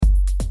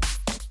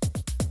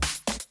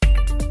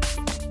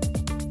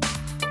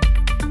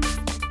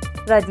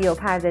رادیو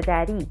پرده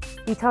دری،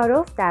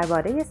 بی‌تعارف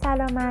درباره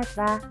سلامت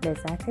و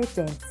لذت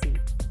جنسی.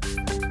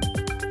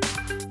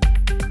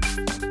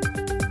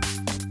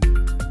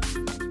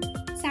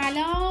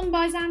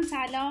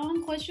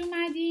 سلام، خوش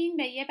اومدین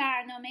به یه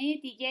برنامه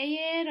دیگه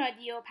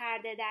رادیو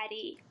پرده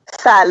دری.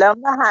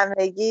 سلام به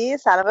همگی،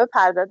 سلام به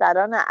پرده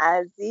دران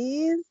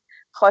عزیز،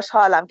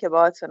 خوشحالم که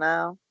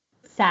باهاتونم.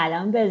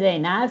 سلام به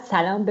زینب،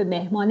 سلام به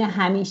مهمان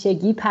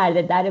همیشگی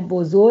پرده در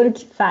بزرگ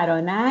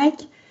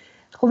فرانک.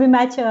 خوبین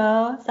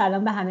بچه‌ها؟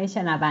 سلام به همه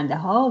شنونده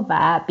ها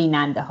و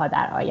بیننده ها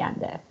در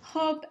آینده.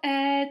 خب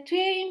توی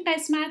این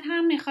قسمت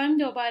هم میخوایم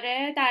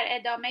دوباره در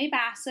ادامه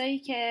بحثایی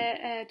که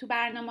تو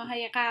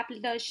برنامه‌های قبل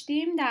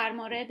داشتیم در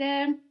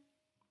مورد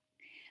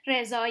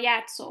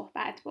رضایت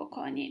صحبت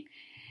بکنیم.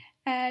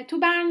 تو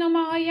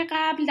برنامه‌های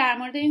قبل در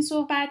مورد این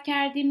صحبت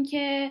کردیم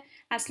که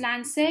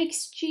اصلاً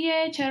سکس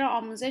چیه، چرا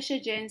آموزش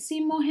جنسی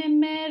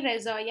مهمه،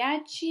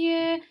 رضایت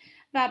چیه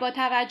و با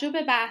توجه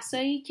به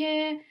بحثایی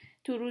که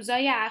تو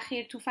روزهای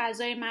اخیر تو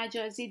فضای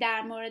مجازی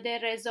در مورد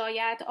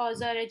رضایت،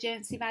 آزار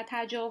جنسی و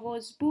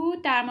تجاوز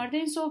بود، در مورد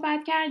این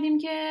صحبت کردیم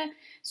که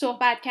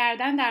صحبت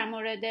کردن در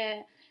مورد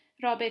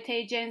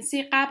رابطه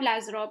جنسی قبل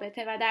از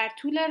رابطه و در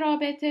طول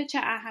رابطه چه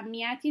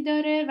اهمیتی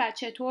داره و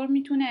چطور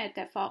میتونه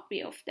اتفاق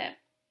بیفته.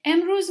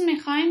 امروز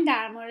میخوایم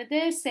در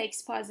مورد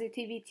سکس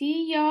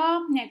پازیتیویتی یا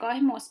نگاه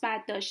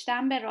مثبت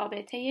داشتن به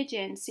رابطه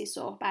جنسی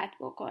صحبت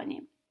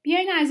بکنیم.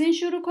 بیاین از این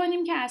شروع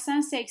کنیم که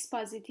اصلا سکس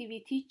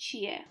پازیتیویتی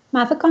چیه؟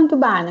 من فکر کنم تو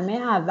برنامه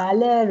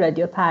اول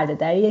رادیو پرده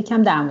دری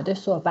یکم در موردش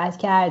صحبت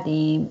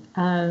کردیم،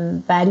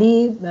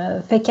 ولی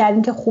فکر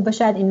کردیم که خوبه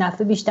شاید این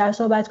دفعه بیشتر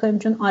صحبت کنیم،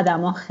 چون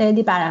آدما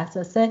خیلی بر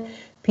اساس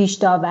پیش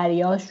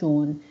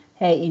داوریاشون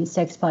این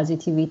سکس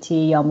پازیتیویتی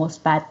یا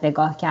مثبت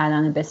نگاه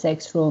کردن به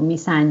سکس رو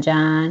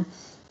میسنجن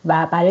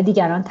و برای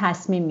دیگران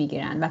تصمیم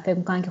میگیرن و فکر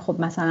میکنن که خب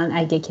مثلا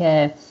اگه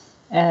که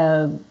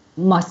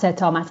ما سه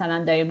تا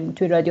مثلا داریم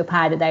توی رادیو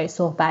پرده دری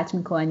صحبت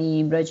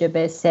میکنیم راجع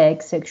به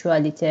سکس،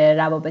 سکشوالیته،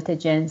 روابط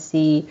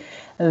جنسی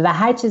و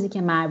هر چیزی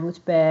که مربوط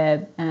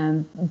به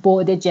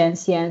بعد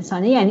جنسی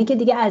انسانه، یعنی که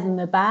دیگه از این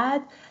به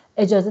بعد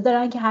اجازه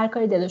دارن که هر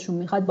کاری دلشون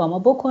میخواد با ما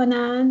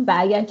بکنن و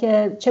اگر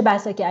که چه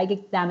بسا که اگه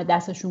دم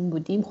دستشون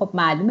بودیم خب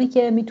معلومه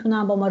که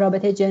میتونن با ما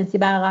رابطه جنسی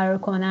برقرار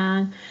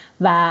کنن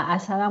و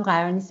اصلا هم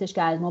قرار نیستش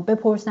که از ما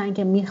بپرسن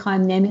که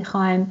میخوایم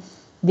نمیخوایم.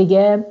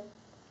 دیگه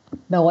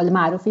به قول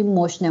معروف این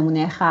مش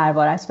نمونه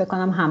خروار است. فکر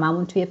کنم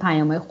هممون توی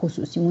پیام‌های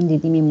خصوصیمون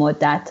دیدیم این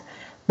مدت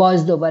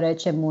باز دوباره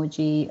چه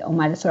موجی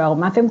اومده سراغ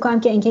من. فکر می‌کنم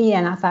که اینکه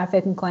یه نفر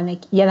فکر می‌کنه،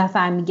 یه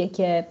نفر میگه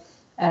که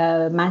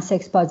من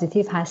سکس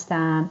پازیتیو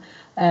هستم،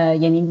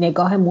 یعنی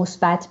نگاه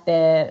مثبت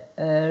به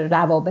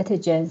روابط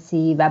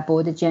جنسی و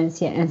بعد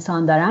جنسی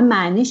انسان دارم،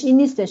 معنیش این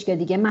نیستش که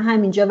دیگه من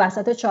همینجا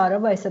وسط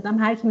چهارراه وایسادم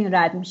هر کی میاد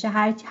رد میشه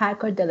هر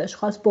کار دلش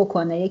خواست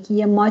بکنه، یکی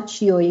یه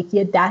ماچی و یکی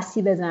یه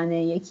دستی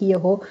بزنه، یکی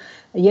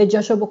یه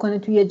جاشو بکنه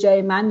توی یه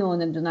جای من و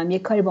نمیدونم یه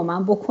کاری با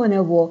من بکنه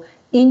و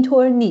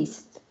اینطور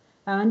نیست.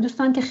 و من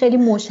دوستان که خیلی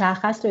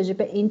مشخص راجع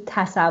به این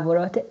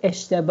تصورات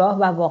اشتباه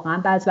و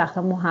واقعا بعض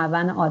وقتا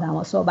محون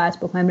آدما صحبت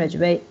بکنیم راجع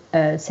به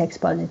سکس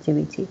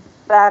پازیتیویتی.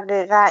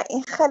 دقیقاً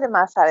این خیلی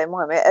مسئله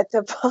مهمه.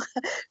 اتفاق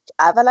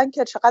اولا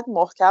که چقدر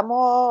محکم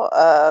و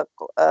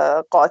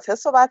قاطع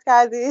صحبت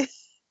کردی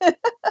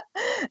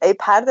ای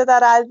پرده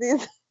در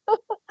عزیز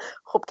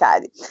خوب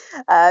کردی.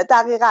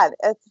 دقیقاً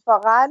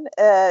اتفاقاً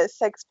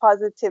سکس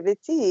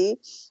پازیتیویتی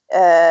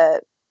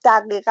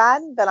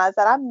دقیقاً به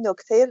نظرم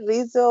نکته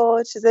ریز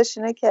و چیزش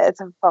اینه که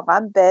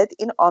اتفاقاً بد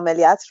این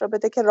عملیات رو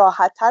بده که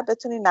راحت‌تر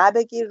بتونی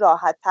نبگی،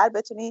 راحت‌تر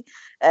بتونی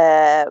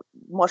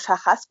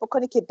مشخص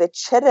بکنی که به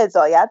چه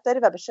رضایت داری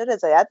و به چه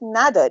رضایت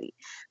نداری،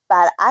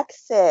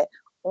 برعکس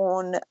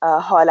اون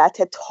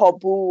حالت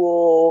تابو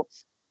و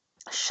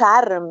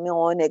شرم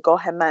و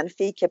نگاه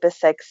منفی که به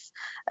سکس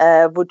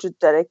وجود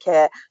داره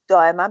که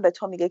دائما به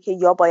تو میگه که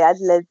یا باید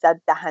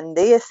لذت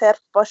دهنده صرف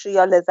باشی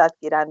یا لذت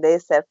گیرنده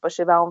صرف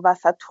باشی و اون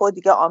وسط تو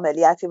دیگه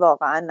عملیاتی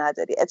واقعا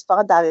نداری.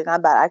 اتفاقا دقیقا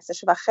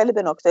برعکسشه و خیلی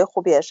به نکته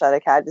خوبی اشاره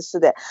کردی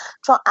سوده،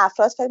 چون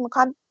افراد فکر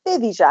میکنن به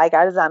ویژه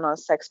اگر زنان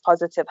سکس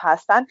پازیتیو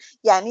هستن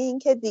یعنی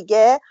اینکه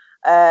دیگه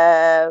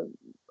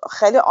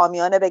خیلی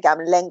عامیانه بگم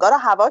لنگا رو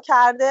هوا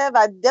کرده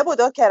و ده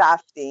بودو که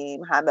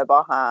رفتیم همه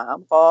با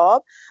هم.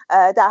 خب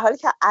در حالی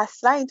که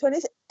اصلا اینطور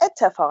نیست،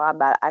 اتفاقا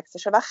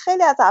برعکسشه و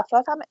خیلی از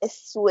افراد هم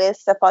سوء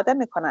استفاده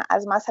میکنن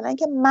از مثلا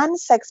اینکه من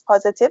سکس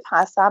پازیتیو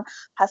هستم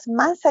پس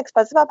من سکس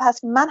پازیتیو و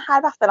پس من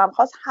هر وقت دلم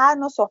خواست هر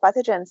نوع صحبت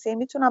جنسی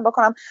میتونم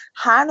بکنم،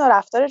 هر نوع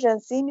رفتار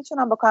جنسی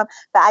میتونم بکنم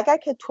و اگر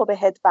که تو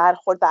بهت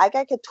برخورد و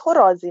اگر که تو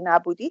راضی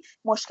نبودی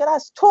مشکل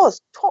از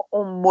توست، تو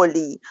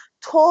امولی،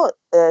 تو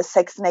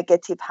سکس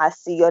نگاتیو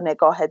هستی یا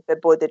نگاهت به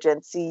بعد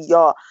جنسی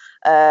یا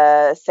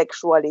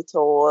سکشوالیته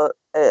و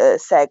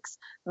سکس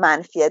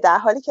منفیه، در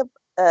حالی که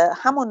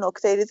همون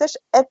نکته ریزش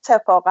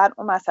اتفاقا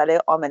اون مسئله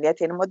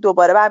عاملیت، یعنی ما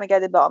دوباره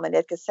برمیگردیم به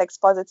عاملیت که سکس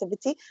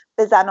پازیتیویتی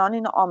به زنان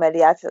این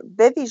عاملیت،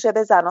 به ویژه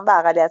به زنان و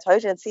اقلیت‌های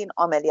جنسی این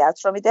عاملیت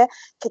رو میده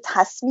که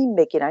تصمیم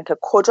بگیرن که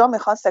کجا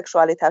میخوان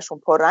سکشوالیتشون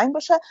پررنگ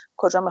باشه،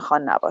 کجا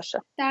میخوان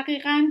نباشه.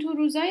 دقیقاً تو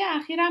روزهای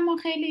اخیر ما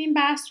خیلی این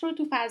بحث رو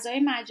تو فضای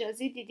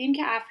مجازی دیدیم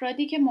که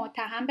افرادی که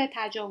متهم به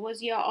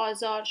تجاوز یا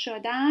آزار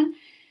شدن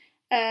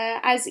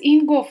از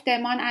این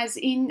گفتمان، از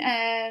این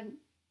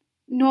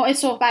نوع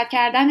صحبت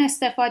کردن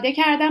استفاده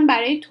کردن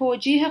برای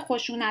توجیه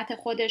خشونت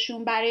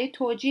خودشون، برای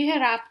توجیه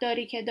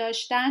رفتاری که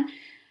داشتن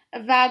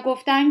و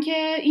گفتن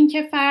که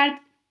اینکه فرد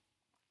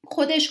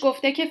خودش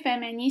گفته که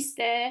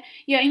فمینیسته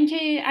یا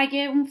اینکه اگه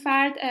اون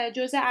فرد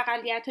جزء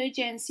اقلیت‌های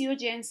جنسی و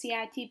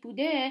جنسیتی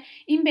بوده،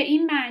 این به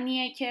این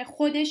معنیه که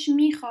خودش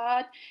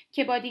میخواد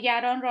که با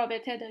دیگران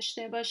رابطه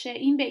داشته باشه،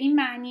 این به این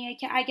معنیه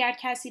که اگر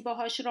کسی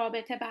باهاش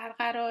رابطه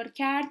برقرار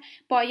کرد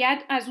باید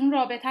از اون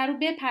رابطه رو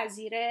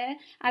بپذیره،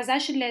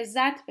 ازش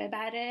لذت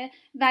ببره،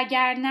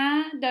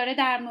 وگرنه داره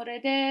در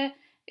مورد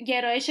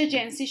گرایش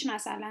جنسیش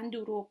مثلا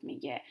دروغ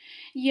میگه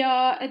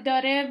یا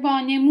داره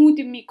وانمود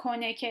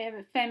میکنه که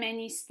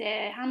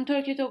فمینیسته.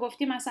 همونطور که تو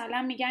گفتی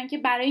مثلا میگن که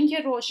برای اینکه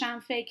روشن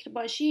فکر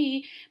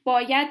باشی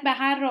باید به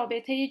هر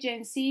رابطه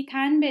جنسی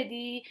تن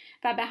بدی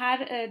و به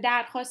هر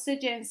درخواست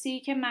جنسی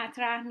که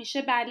مطرح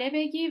میشه بله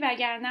بگی،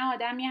 وگرنه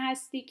آدمی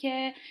هستی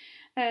که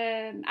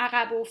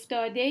عقب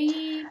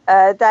افتاده‌ای.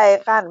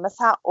 دقیقاً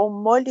مثلا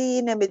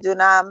امولی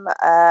نمیدونم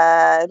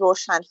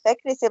روشن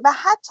فکر نیستی. و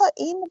حتی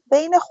این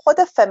بین خود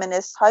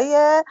فمینیست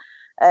های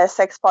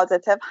سکس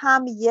پازیتیو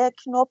هم یک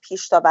نوع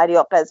پیش‌داوری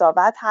یا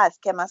قضاوت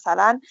هست که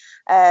مثلا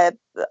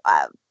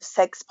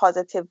سکس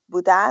پازیتیو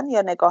بودن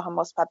یا نگاه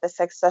مثبت به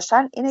سکس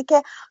داشتن اینه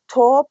که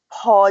تو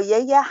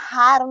پایه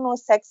هر نوع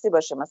سکسی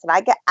باشه. مثلا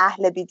اگه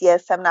اهل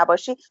BDSM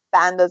نباشی به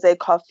اندازه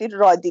کافی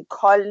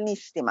رادیکال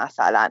نیستی،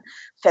 مثلا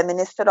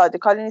فمینیست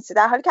رادیکال نیستی،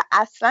 در حالی که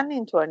اصلا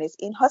اینطور نیست.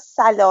 اینها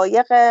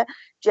سلایق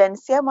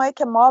جنسی مایه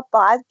که ما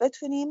باید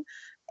بتونیم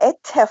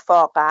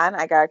اتفاقا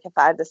اگر که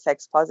فرد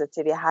سکس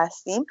پازیتیوی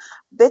هستیم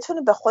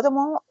بتونیم به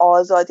خودمون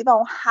آزادی و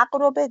اون حق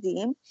رو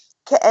بدیم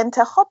که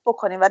انتخاب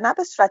بکنیم و نه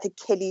به صورت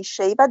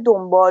کلیشه‌ای و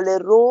دنبال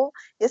رو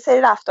یه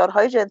سری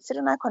رفتارهای جنسی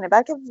رو نکنیم،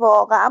 بلکه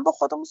واقعا با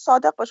خودمون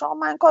صادق باشیم.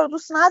 من کار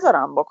دوست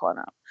ندارم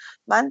بکنم،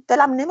 من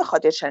دلم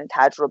نمیخواد یه چنین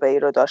تجربه ای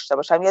رو داشته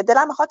باشم یا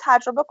دلم میخواد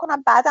تجربه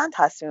کنم بعداً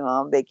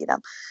تصمیمم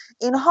بگیرم.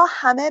 اینها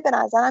همه به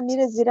نظرم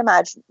میره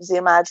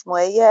زیر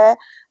مجموعه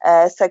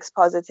سکس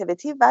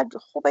پازیتیویتی و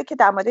خوبه که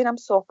در مورد اینم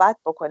صحبت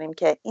بکنیم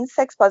که این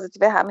سکس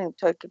پازیتیو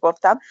همینطور که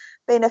گفتم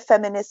بین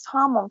فمینیست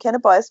ها ممکنه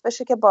باعث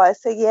بشه که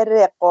باعث یه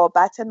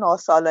رقابت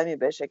ناسالمی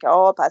بشه که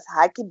پس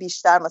هر کی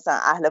بیشتر مثلا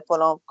اهل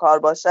فلان کار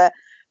باشه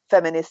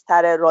فمینیست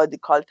تره،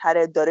 رادیکال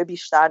تره، داره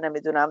بیشتر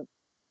نمیدونم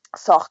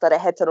ساختار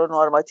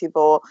هترونورماتیو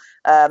و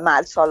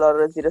مرد سالار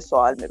رو زیر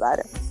سوال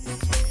میبره.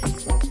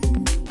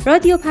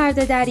 رادیو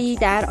پرده دری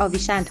در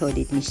آویشن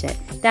تولید میشه.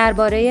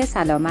 درباره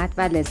سلامت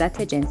و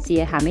لذت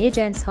جنسی همه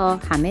جنس ها،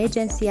 همه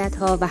جنسیت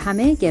ها و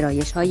همه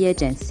گرایش های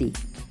جنسی.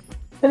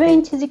 ببین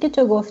این چیزی که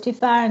تو گفتی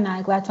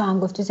فرانک و تو هم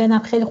گفتی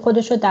زینب خیلی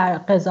خودشو در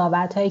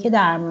قضاوت هایی که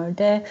در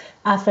مورد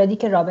افرادی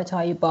که رابطه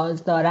هایی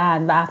باز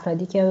دارن و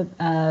افرادی که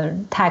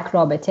تک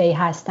رابطه ای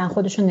هستن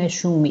خودشو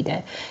نشون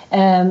میده.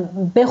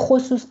 به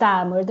خصوص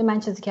در مورد من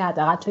چیزی که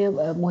حداقل توی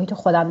محیط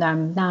خودم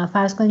دارم،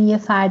 فرض کنید یه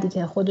فردی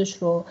که خودش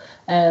رو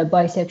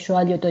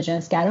بایسکشوال یا دو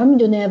جنسگرا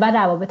میدونه و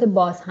روابط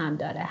باز هم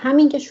داره،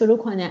 همین که شروع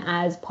کنه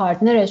از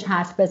پارتنرش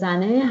حرف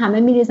بزنه همه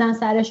میریزن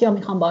سرش یا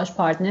میخوان باهاش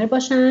پارتنر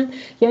باشن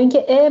یا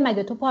اینکه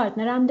مگه تو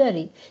پارتنر هم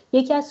داری.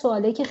 یکی از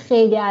سوالایی که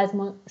خیلی از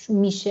ما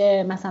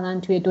میشه مثلا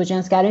توی دو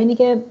جنسگرا اینه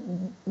که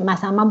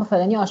مثلا من با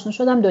فلانی آشنا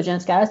شدم دو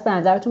جنسگراست، به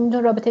نظرتون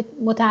میتونه رابطه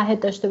متحد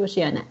داشته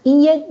باشه یا نه؟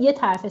 این یه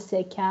طرف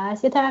سکه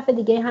است. یه طرف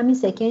دیگه همین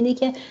سکه اینه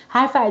که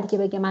هر فردی که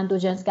بگه من دو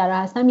جنسگرا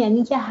هستم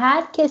یعنی که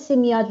هر کسی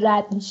میاد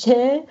رد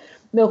میشه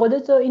به قول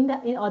تو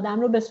این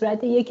آدم رو به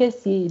صورت یه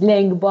کسی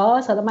لنگ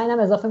باز، حالا من اینم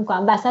اضافه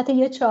میکنم، وسط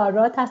یه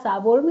چهارراه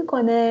تصور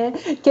میکنه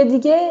که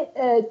دیگه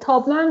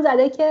تابلو هم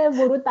زده که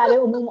ورود برای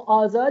عموم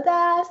آزاد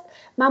است،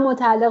 من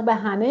متعلق به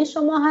همه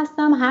شما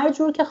هستم، هر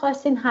جور که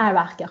خواستین هر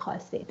وقت که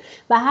خواستین.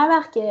 و هر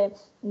وقت که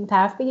اون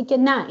طرف بگه که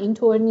نه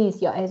اینطور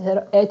نیست یا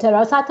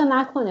اعتراض حتی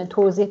نکنه،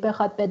 توضیح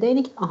بخواد بده،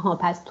 اینه که آها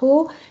پس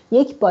تو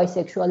یک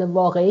بایسکشوال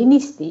واقعی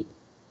نیستی،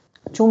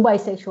 چون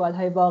بایسکشوال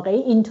های واقعی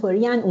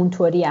اینطوری ان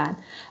اونطوری ان.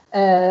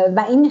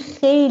 و این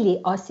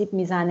خیلی آسیب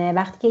میزنه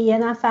وقتی که یه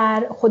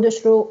نفر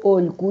خودش رو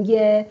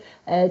الگوی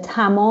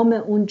تمام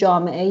اون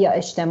جامعه یا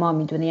اجتماع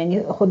میدونه،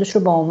 یعنی خودش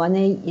رو به عنوان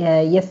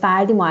یه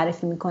فردی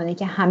معرفی میکنه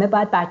که همه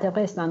باید بر طبق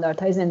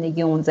استانداردهای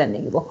زندگی اون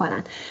زندگی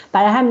بکنن.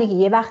 برای همینه که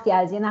یه وقتی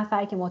از یه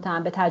نفر که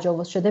متهم به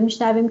تجاوز شده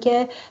میشنویم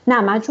که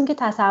نه من چون که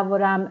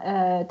تصورم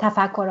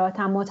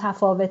تفکراتم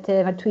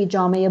متفاوته و توی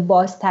جامعه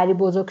بازتری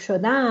بزرگ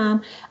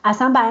شدم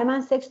اصلا برای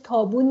من سکس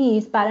تابو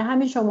نیست، برای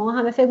همین شما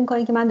همه فکر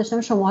میکنین که من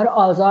داشتم شما رو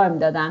آزار انتظار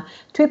میدادم.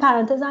 توی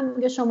پرانتز هم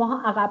میگه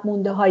شماها عقب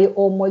مونده های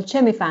امول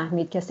چه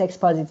میفهمید که سکس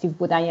پوزیتیو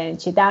بودن یعنی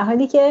چی، در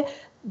حالی که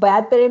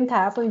باید بریم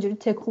طرف رو اینجوری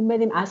تکون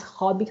بدیم از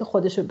خوابی که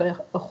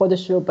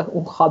خودش رو به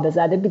اون خواب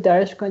زده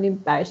بیدارش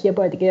کنیم، براش یه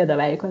بار دیگه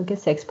یادآوری کنیم که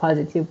سکس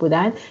پوزیتیو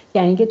بودن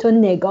یعنی که تو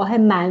نگاه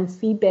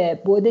منفی به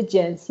بعد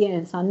جنسی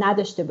انسان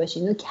نداشته باشی،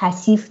 اینو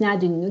کثیف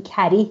ندونی، اینو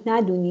کریه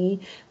ندونی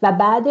و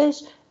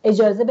بعدش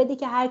اجازه بدی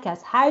که هر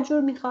کس هر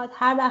جور میخواد،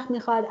 هر وقت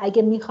میخواد،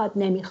 اگه میخواد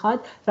نمیخواد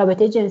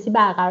رابطه جنسی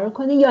برقرار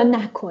کنه یا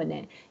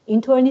نکنه.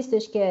 اینطور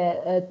نیستش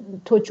که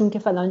تو چون که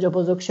فلان جا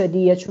بزرگ شدی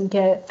یا چون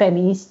که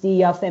فمینیستی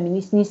یا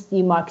فمینیست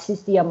نیستی،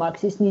 مارکسیستی یا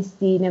مارکسیست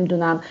نیستی،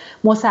 نمیدونم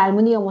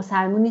مسلمونی یا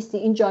مسلمون نیستی،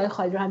 این جای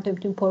خالی رو هم تو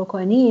میتونیم پر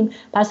کنیم،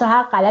 پس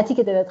هر غلطی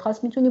که دلت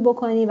خواست میتونی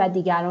بکنی و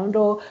دیگران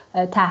رو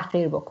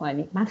تحقیر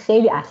بکنی. من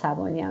خیلی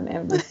عصبانی ام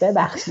امروز،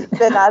 ببخشید.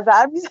 به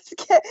نظر میاد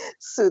که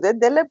سوده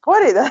دل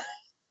پری داره.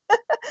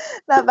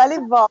 نه ولی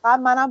واقعا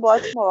منم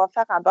باهات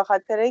موافقم، به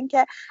خاطر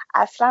اینکه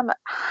اصلا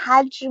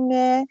حجم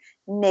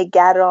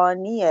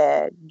نگرانی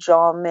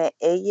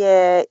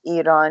جامعه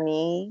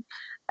ایرانی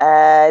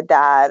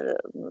در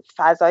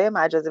فضای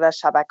مجازی و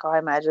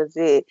شبکه‌های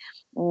مجازی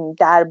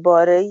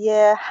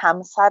درباره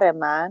همسر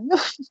من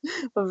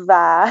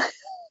و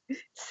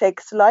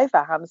سکس لایف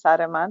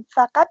همسر من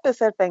فقط به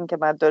صرف اینکه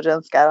من دو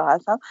جنسگرا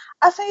هستم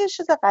اصلا یه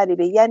چیز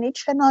غریبه، یعنی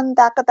چنان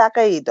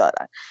دغدغه‌ای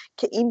دارن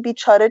که این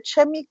بیچاره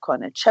چه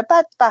میکنه، چه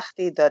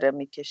بدبختی داره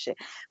میکشه،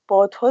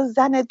 با تو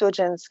زن دو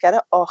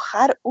جنسگرا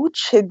آخر او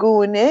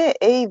چگونه،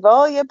 ای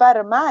وای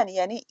بر من.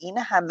 یعنی این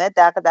همه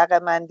دغدغه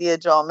مندی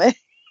جامعه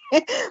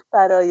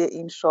برای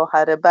این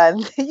شوهر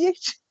بنده یک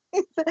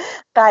چیز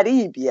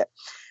غریبیه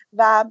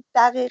و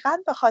دقیقاً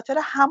به خاطر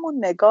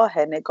همون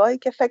نگاهی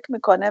که فکر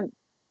میکنه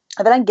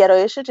اولا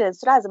گرایش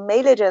جنسی رو از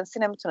میل جنسی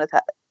نمیتونه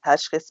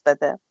تشخیص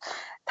بده،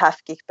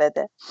 تفکیک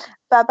بده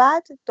و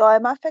بعد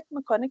دائما فکر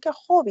میکنه که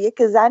خب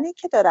یک زنی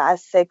که داره از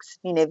سکس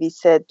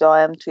مینویسه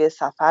دائم توی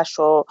صفحش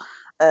رو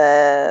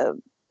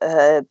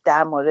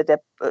در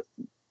مورد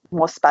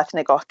مثبت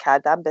نگاه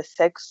کردن به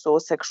سکس و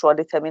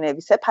سکشوالیته می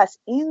نویسه، پس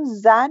این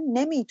زن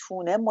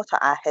نمیتونه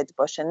متعهد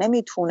باشه،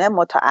 نمیتونه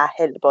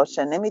متأهل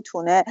باشه،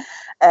 نمیتونه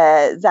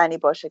زنی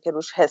باشه که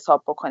روش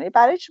حساب بکنی.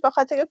 برای چی؟ به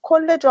خاطر که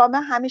کل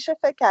جامعه همیشه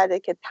فکر کرده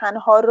که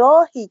تنها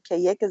راهی که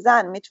یک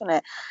زن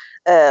میتونه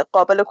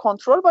قابل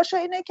کنترل باشه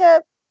اینه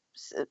که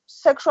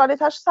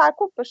سکشوالیتش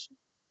سرکوب بشه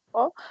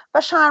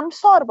و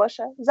شرمسار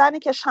باشه. زنی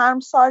که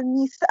شرمسار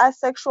نیست از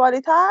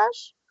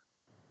سکشوالیتش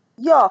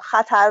یا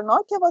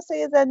خطرناکه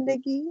واسه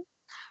زندگی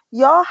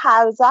یا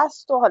هرزه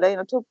است. و حالا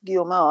اینا تو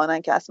گیومه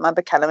آنن که اصلا من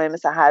به کلمه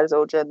مثل هرزه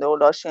و جنده و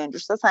لاشی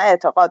اینجور اصلا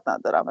اعتقاد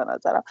ندارم به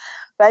نظرم،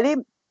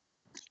 ولی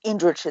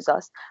اینجور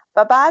چیزاست.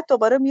 و بعد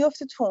دوباره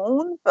میفتی تو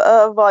اون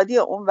وادی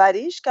اون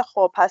وریش که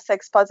خب پس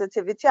سکس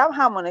پازیتیویتی هم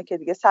همونه که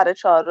دیگه سر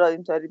چهار را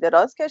اینطوری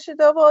دراز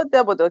کشیده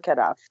و دو که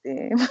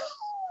رفتیم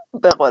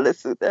به قول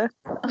سوده.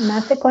 من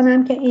فکر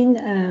کنم که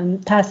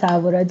این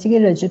تصوراتی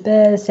که راجع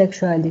به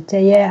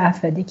سکشوالیته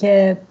افرادی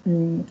که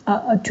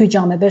توی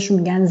جامعه بهشون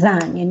میگن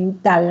زن، یعنی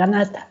دقیقاً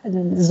از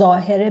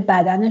ظاهر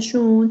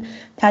بدنشون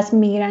تصمیم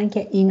میگیرن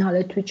که این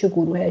حالا توی چه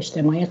گروه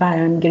اجتماعی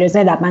قرار میگیره.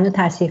 زینب منو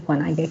تصحیح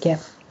کن اگه که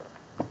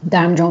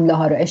دارم جمله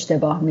ها رو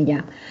اشتباه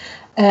میگم.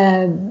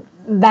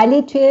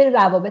 ولی توی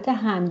روابط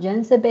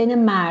همجنس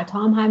بین مردها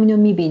هم همینو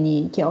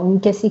میبینی که اون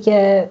کسی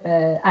که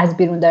از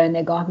بیرون داره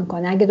نگاه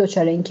میکنه اگه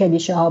دچار این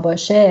کلیشه ها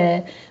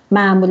باشه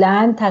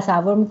معمولا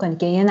تصور میکنه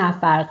که یه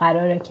نفر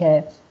قراره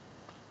که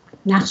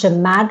نقش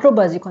مرد رو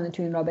بازی کنه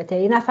توی این رابطه،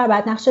 یه نفر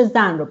باید نقش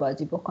زن رو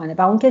بازی بکنه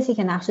و اون کسی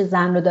که نقش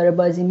زن رو داره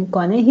بازی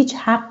میکنه هیچ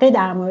حقی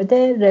در مورد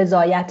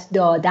رضایت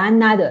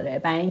دادن نداره،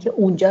 برای اینکه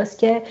اونجاست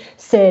که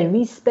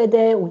سرویس بده،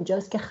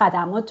 اونجاست که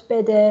خدمات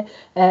بده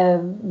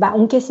و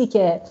اون کسی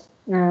که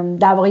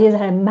در واقع یه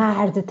ذره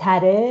مرد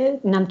تره،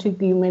 اینم توی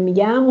بیومه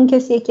میگم، اون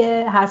کسیه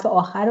که حرف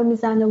آخر رو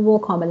میزنه و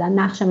کاملا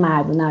نقش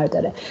مردونه رو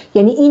داره.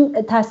 یعنی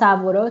این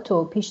تصورات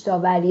و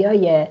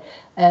پیش‌داوری‌های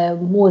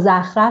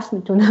مزخرف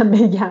میتونم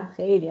بگم،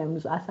 خیلی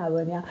امروز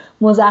عصبانیم،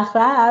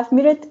 مزخرف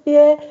میره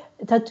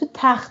تا تو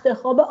تخت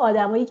خواب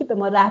آدمایی که به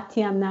ما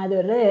ربطی هم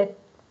نداره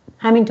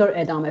همینطور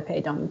ادامه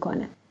پیدا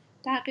میکنه.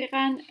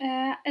 دقیقاً.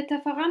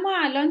 اتفاقا ما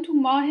الان تو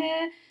ماه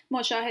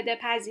مشاهده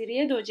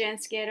پذیری دو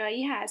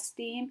جنسگرایی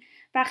هستیم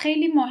و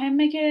خیلی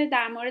مهمه که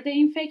در مورد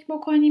این فکر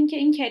بکنیم که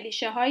این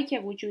کلیشه هایی که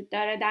وجود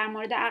داره در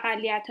مورد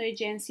اقلیت های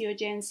جنسی و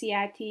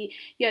جنسیتی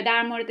یا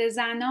در مورد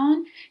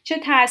زنان چه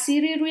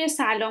تأثیری روی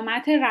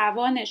سلامت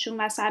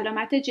روانشون و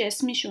سلامت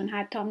جسمیشون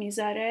حتی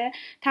میذاره.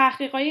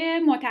 تحقیقات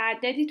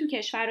متعددی تو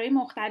کشورهای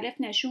مختلف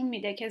نشون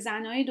میده که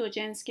زنای دو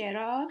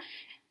جنسگرا،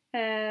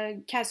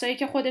 کسایی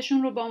که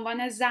خودشون رو به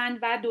عنوان زن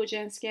و دو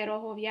جنسگرا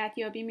هویت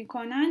یابی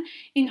میکنن،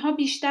 اینها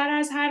بیشتر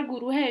از هر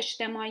گروه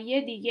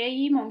اجتماعی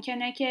دیگه‌ای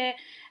ممکنه که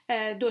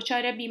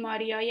دچار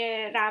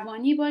بیماری‌های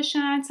روانی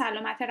باشن،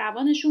 سلامت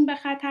روانشون به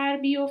خطر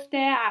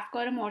بیفته،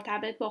 افکار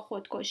مرتبط با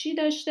خودکشی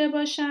داشته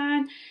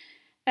باشن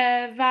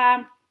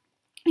و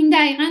این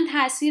دقیقاً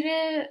تأثیر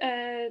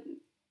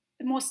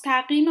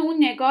مستقیم اون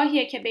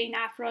نگاهیه که به این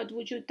افراد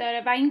وجود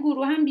داره و این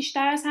گروه هم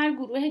بیشتر از هر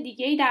گروه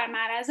دیگه‌ای در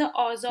معرض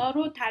آزار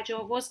و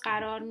تجاوز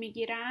قرار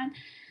میگیرن،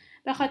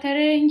 به خاطر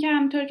اینکه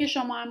همونطور که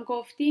شما هم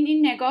گفتین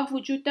این نگاه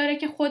وجود داره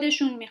که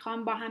خودشون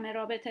میخوان با همه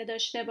رابطه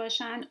داشته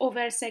باشن،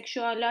 اوور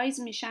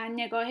سکشوالایز میشن،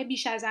 نگاه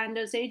بیش از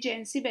اندازه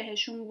جنسی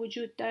بهشون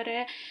وجود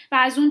داره و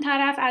از اون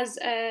طرف از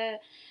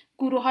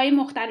گروه‌های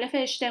مختلف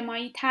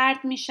اجتماعی طرد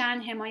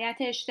میشن، حمایت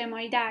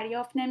اجتماعی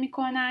دریافت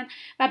نمیکنن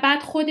و بعد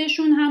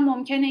خودشون هم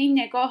ممکنه این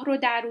نگاه رو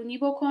درونی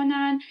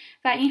بکنن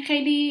و این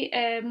خیلی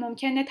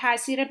ممکنه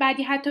تاثیر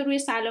بدی حتی روی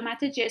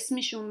سلامت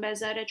جسمیشون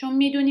بذاره، چون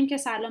میدونیم که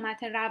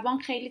سلامت روان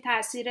خیلی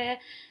تاثیر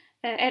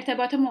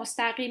ارتباط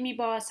مستقیمی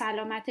با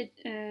سلامت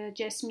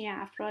جسمی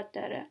افراد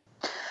داره.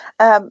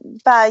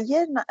 و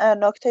یه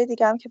نکته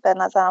دیگه هم که به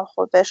نظرم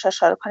خود بهش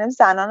اشاره کنیم،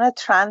 زنان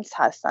ترنس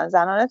هستن.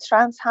 زنان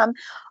ترنس هم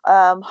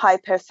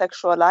هایپر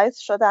سکشوالایز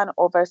شدن،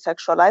 اوور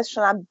سکشوالایز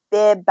شدن،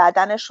 به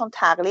بدنشون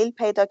تقلیل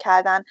پیدا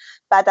کردن،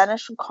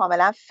 بدنشون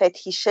کاملا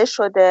فتیشه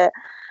شده،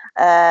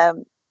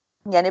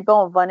 یعنی به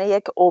عنوان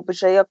یک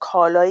ابژه یا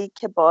کالایی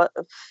که با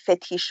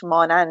فتیش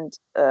مانند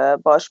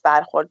باش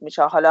برخورد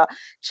میشه، حالا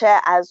چه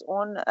از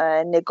اون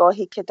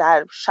نگاهی که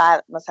در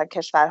شرق مثلا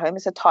کشورهای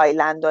مثل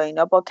تایلند و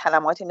اینا با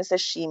کلماتی مثل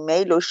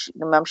شیمیل و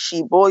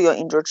شیبو یا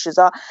اینجور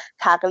چیزا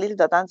تقلیل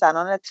دادن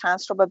زنان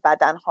ترنس رو به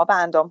بدنها و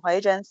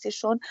اندامهای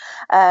جنسیشون،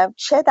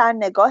 چه در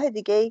نگاه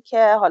دیگه‌ای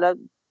که حالا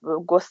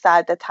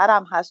گسترده تر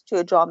هم هست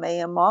توی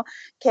جامعه ما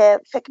که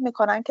فکر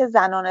میکنن که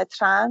زنان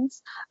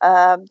ترنس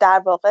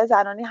در واقع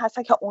زنانی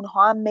هستن که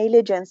اونها هم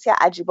میل جنسی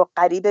عجیب و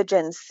غریب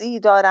جنسی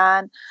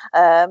دارن،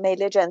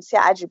 میل جنسی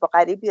عجیب و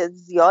غریب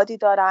زیادی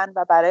دارن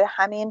و برای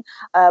همین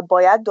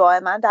باید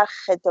دائما در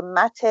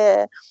خدمت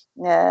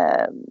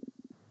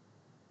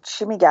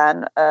چی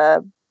میگن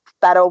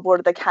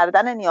برآورده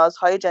کردن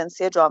نیازهای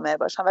جنسی جامعه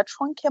باشن و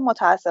چون که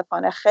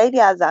متاسفانه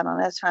خیلی از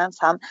زنان ترنس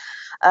هم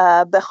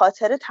به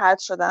خاطر طرد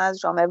شدن از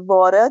جامعه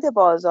وارد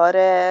بازار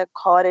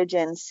کار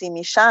جنسی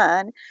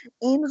میشن،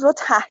 این رو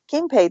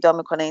تحکیم پیدا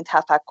میکنه این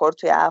تفکر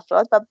توی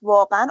افراد و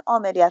واقعا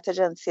آمریت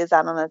جنسی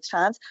زنان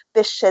ترنس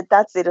به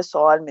شدت زیر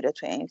سوال میره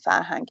توی این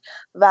فرهنگ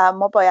و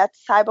ما باید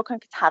سعی بکنیم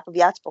که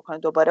تقویت بکنیم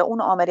دوباره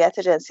اون آمریت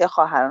جنسی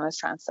خواهران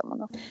ترنسمون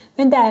رو.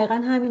 من دقیقاً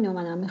همینو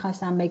منم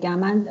میخواستم بگم.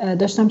 من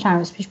داشتم چند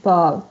روز پیش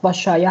با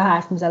شایا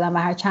حرف میزدم و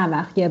هر چند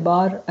وقت یه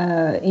بار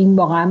این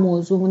واقعا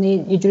موضوع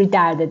یه جوری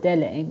درد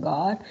دل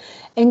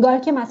انگار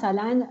که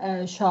مثلا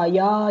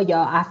شایا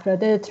یا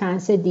افراد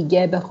ترنس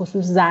دیگه، به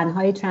خصوص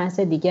زنهای ترنس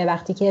دیگه،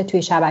 وقتی که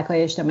توی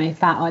شبکه‌های اجتماعی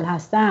فعال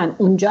هستن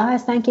اونجا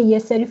هستن که یه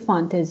سری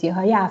فانتزی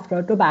های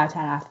افراد رو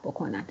برطرف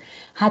بکنن.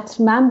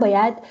 حتما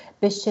باید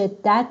به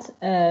شدت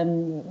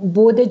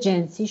بود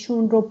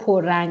جنسیشون رو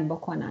پررنگ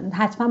بکنن،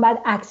 حتما باید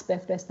عکس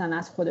بفرستن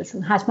از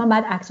خودشون، حتما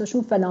باید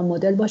عکسشون فلان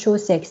مدل باشه و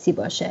سکسی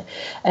باشه،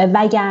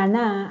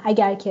 وگرنه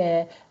اگر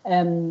که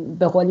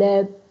به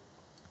قول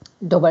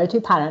دوباره توی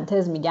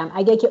پرانتز میگم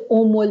اگه که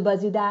امول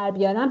بازی در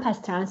بیارن پس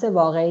ترنس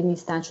واقعی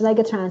نیستن، چون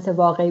اگه ترنس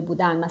واقعی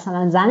بودن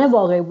مثلا زن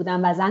واقعی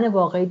بودن و زن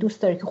واقعی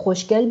دوست داره که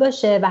خوشگل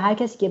باشه و هر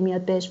کسی که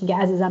میاد بهش میگه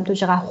عزیزم تو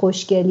چقدر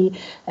خوشگلی،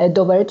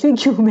 دوباره توی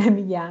کیومه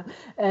میگم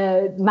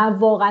من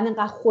واقعا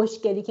اینقدر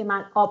خوشگلی که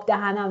من آب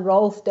دهنم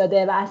راه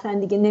افتاده و اصلا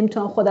دیگه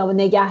نمیتونم خودم رو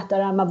نگه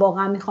دارم و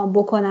واقعا میخوام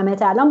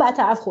بکنمت، الان باید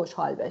طرف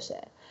خوشحال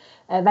بشه،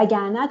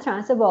 وگرنه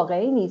ترنس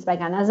واقعی نیست،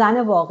 وگرنه زن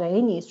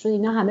واقعی نیست، چون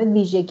اینا همه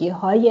ویژگی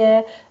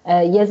های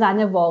یه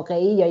زن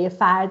واقعی یا یه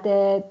فرد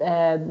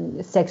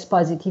سکس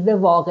پازیتیو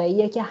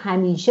واقعیه که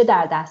همیشه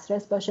در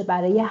دسترس باشه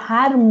برای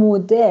هر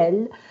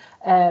مدل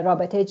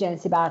رابطه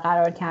جنسی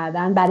برقرار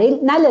کردن، برای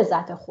نه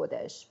لذت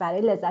خودش،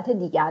 برای لذت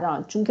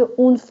دیگران، چون که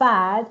اون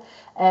فرد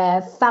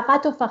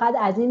فقط و فقط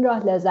از این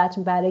راه لذت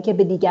میبره که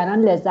به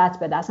دیگران لذت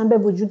بده. اصلا به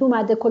وجود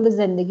اومده کل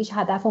زندگیش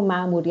هدف و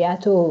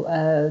مأموریت و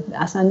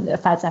اصلا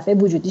فلسفه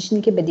وجودیش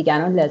اینه که به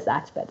دیگران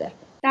لذت بده.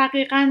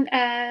 دقیقاً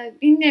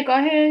این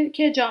نگاه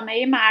که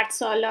جامعه مرد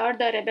سالار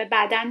داره به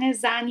بدن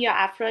زن یا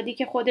افرادی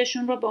که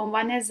خودشون رو به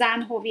عنوان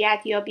زن هویت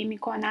یابی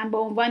میکنن، به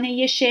عنوان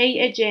یه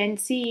شیء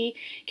جنسی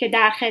که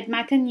در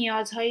خدمت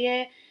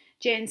نیازهای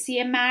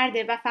جنسی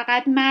مرده و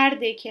فقط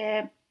مرده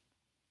که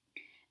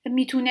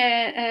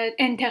میتونه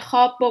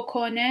انتخاب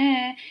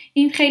بکنه،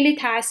 این خیلی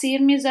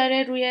تأثیر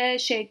میذاره روی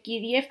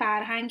شکل‌گیری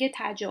فرهنگ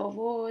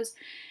تجاوز.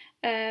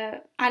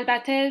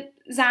 البته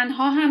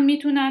زنها هم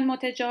میتونن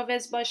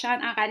متجاوز باشن،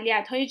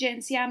 اقلیت‌های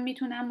جنسی هم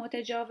میتونن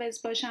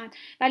متجاوز باشن،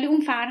 ولی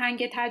اون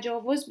فرهنگ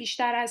تجاوز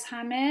بیشتر از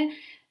همه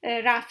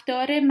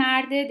رفتار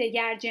مرد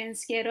دگر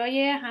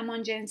جنسگرای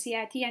همان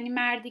جنسیتی، یعنی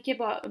مردی که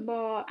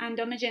با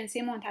اندام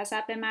جنسی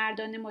منتسب به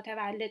مردانه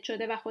متولد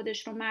شده و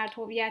خودش رو مرد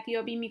هویت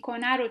یابی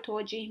میکنه رو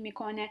توجیه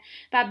میکنه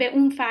و به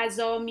اون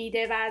فضا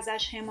میده و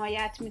ازش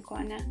حمایت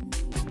میکنه.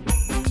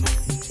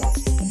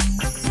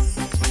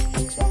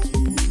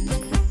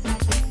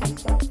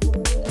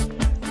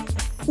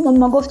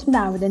 ما گفتیم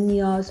در مورد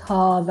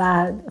نیازها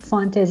و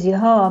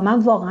فانتزی‌ها. من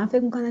واقعا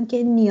فکر میکنم که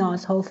این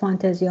نیازها و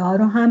فانتزی‌ها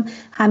رو هم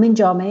همین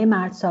جامعه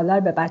مرد سالار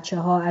به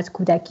بچه‌ها از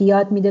کودکی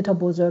یاد میده تا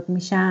بزرگ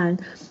میشن.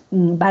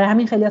 برای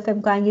همین خیلی‌ها فکر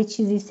میکنن یه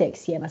چیزی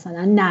سکسیه،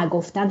 مثلا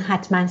نگفتن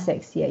حتما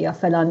سکسیه یا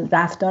فلان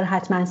رفتار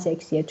حتما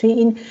سکسیه. توی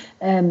این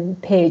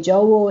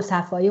پیجا و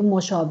صفحه‌های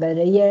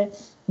مشاوره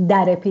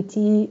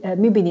درپیتی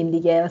میبینیم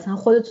دیگه، مثلا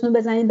خودتون رو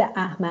بزنید به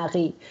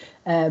احمقی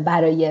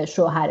برای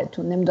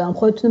شوهرتون، نمیدونم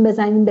خودتون رو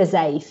بزنید به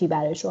ضعیفی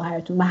برای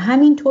شوهرتون و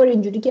همینطور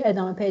اینجوری که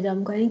ادامه پیدا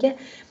میکنین که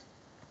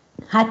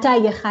حتی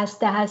اگه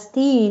خسته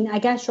هستین،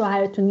 اگر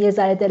شوهرتون یه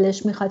ذره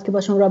دلش میخواد که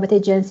با شما رابطه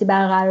جنسی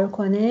برقرار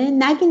کنه،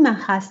 نگین من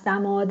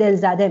خستم و دل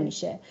زده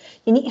میشه.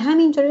 یعنی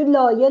همینطوری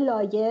لایه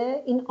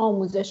لایه این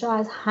آموزش ها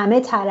از همه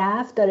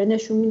طرف داره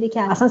نشون میده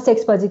که اصلا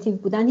سکس پوزیتیو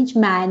بودن هیچ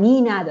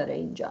معنی نداره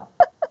اینجا.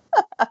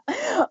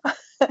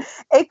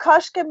 ای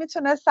کاش که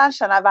میتونستن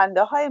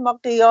شنونده های ما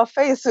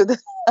قیافه سوده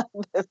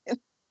ببین.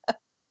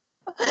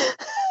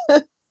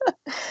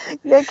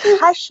 یک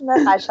خشم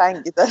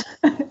قشنگی داره.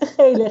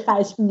 خیلی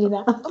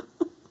خشمگینم.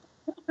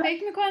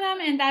 فکر میکنم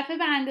این دفعه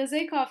به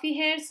اندازه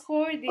کافی هرس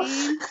خوردیم.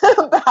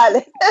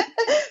 بله،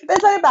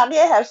 بذارید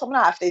بقیه هرسمون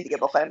رو هفته دیگه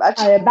بخوریم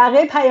بچه. آره،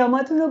 بقیه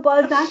پیاماتون رو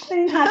باز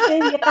نکنین هفته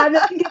دیگه، قبل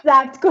از اینکه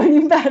ضبط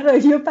کنیم بر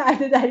رادیو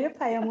پرده در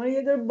پیاما رو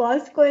یه دور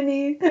باز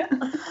کنین.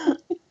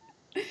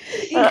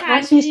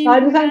 من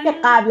پیشنهاد میکنم که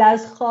قبل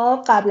از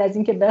خواب، قبل از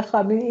اینکه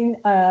بخوابین، این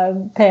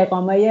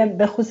پیغامای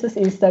به خصوص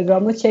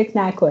اینستاگرام رو چک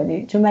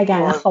نکنین، چون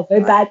وگرنه خوابای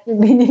بد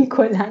میبینین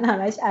کلا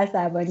همش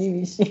عصبانی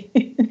میشین.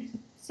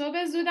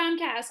 صبح زودم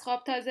که از خواب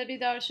تازه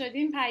بیدار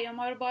شدیم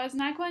پیاما رو باز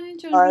نکنین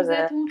چون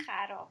روزتون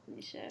خراب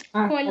میشه.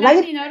 کلا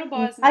اینا رو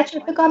باز نکنین.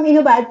 بچه‌ها فکر کنم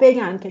اینو باید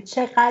بگم که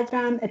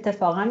چقدرم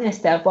اتفاقا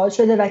استقبال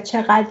شده و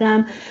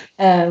چقدرم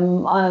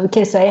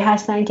کسایی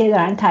هستن که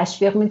دارن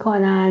تشویق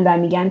میکنن و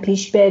میگن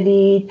پیش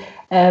برید.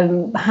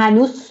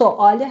 هنوز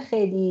سوال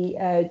خیلی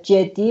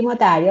جدی ما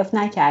دریافت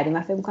نکردیم.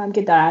 من فکر میکنم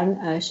که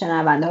دارن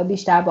شنونده ها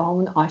بیشتر با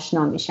همون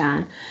آشنا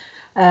میشن،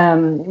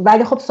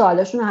 ولی خب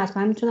سوالاشون رو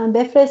حتما میتونن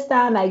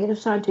بفرستن و اگه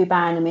دوستان توی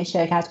برنامه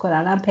شرکت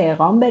کنن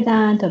پیغام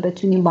بدن تا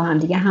بتونیم با هم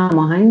دیگه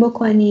هماهنگ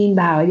بکنیم.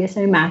 به هر حال یه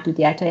سری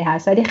محدودیت‌های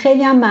هست ولی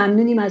خیلی هم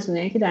ممنونیم از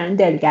اونایی که دارن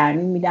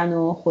دلگرمی میدن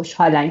و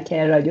خوشحالن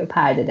که رادیو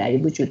پرده دری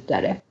وجود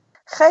داره.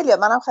 خیلی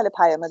منم خیلی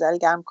پیام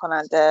دلگرم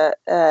کننده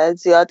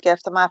زیاد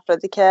گرفتم،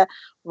 افرادی که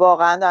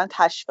واقعا دارن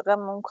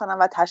تشویقمون میکنن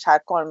و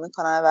تشکر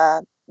میکنن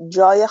و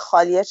جای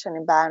خالی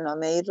چنین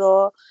برنامه‌ای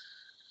رو،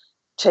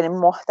 چنین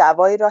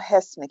محتوایی رو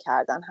حس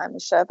میکردن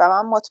همیشه. و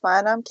من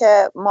مطمئنم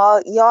که ما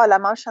یه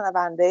عالمه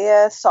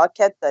شنونده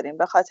ساکت داریم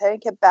به خاطر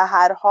اینکه به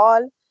هر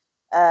حال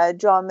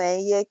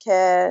جامعه‌ای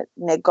که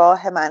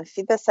نگاه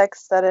منفی به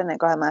سکس داره،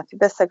 نگاه منفی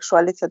به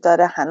سکشوالیته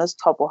داره، هنوز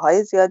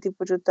تابوهای زیادی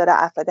وجود داره.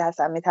 افرادی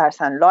هستن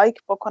میترسن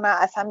لایک بکنن،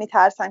 اصلا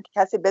میترسن که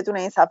کسی بدون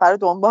این سفر رو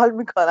دنبال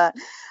میکنن،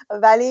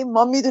 ولی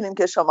ما میدونیم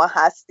که شما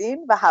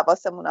هستین و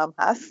حواسمون هم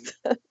هست.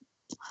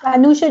 و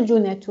نوش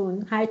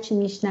جونتون هرچی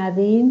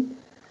میشنوین،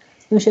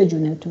 نوش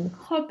جونتون.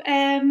 خب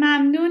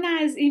ممنون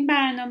از این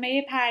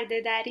برنامه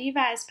پرده دری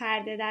و از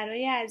پرده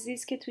درای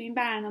عزیز که تو این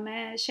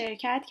برنامه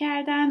شرکت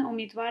کردن.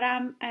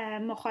 امیدوارم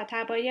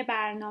مخاطبای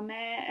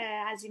برنامه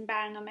از این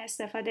برنامه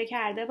استفاده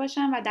کرده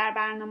باشن و در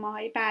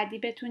برنامه‌های بعدی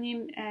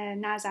بتونیم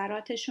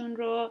نظراتشون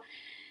رو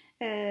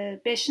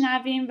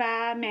بشنویم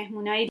و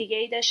مهمونای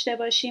دیگه‌ای داشته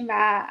باشیم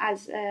و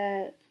از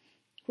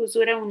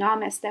حضور اونا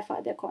هم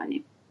استفاده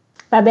کنیم.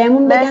 و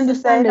بهمون بگن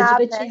دوستان راجع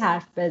به چی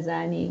حرف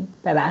بزنیم.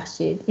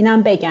 ببخشید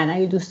اینم بگن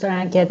اگه دوست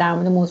دارن که در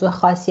مورد موضوع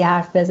خاصی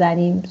حرف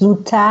بزنیم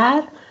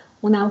زودتر،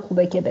 اونم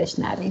خوبه که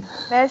بشنویم.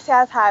 مرسی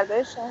از هر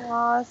دوی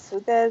شما.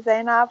 سوده،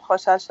 زینب،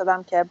 خوشحال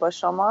شدم که با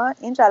شما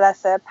این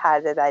جلسه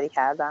پرده دری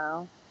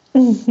کردم.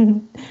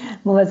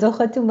 مواظب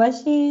خودتون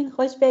باشین،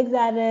 خوش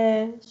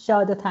بگذره،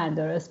 شاد و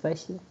تندرست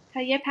باشین.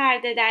 تا یه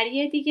پرده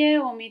دری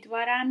دیگه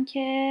امیدوارم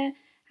که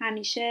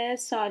همیشه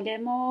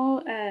سالم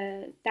و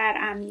در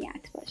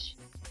امنیت باشین.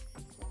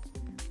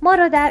 ما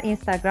رو در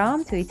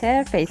اینستاگرام،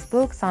 توییتر،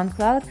 فیسبوک،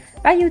 ساندکلاود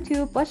و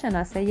یوتیوب با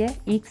شناسه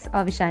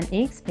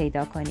x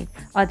پیدا کنید.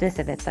 آدرس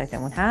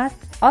وبسایتمون هست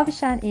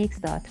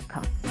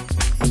avishanx.com.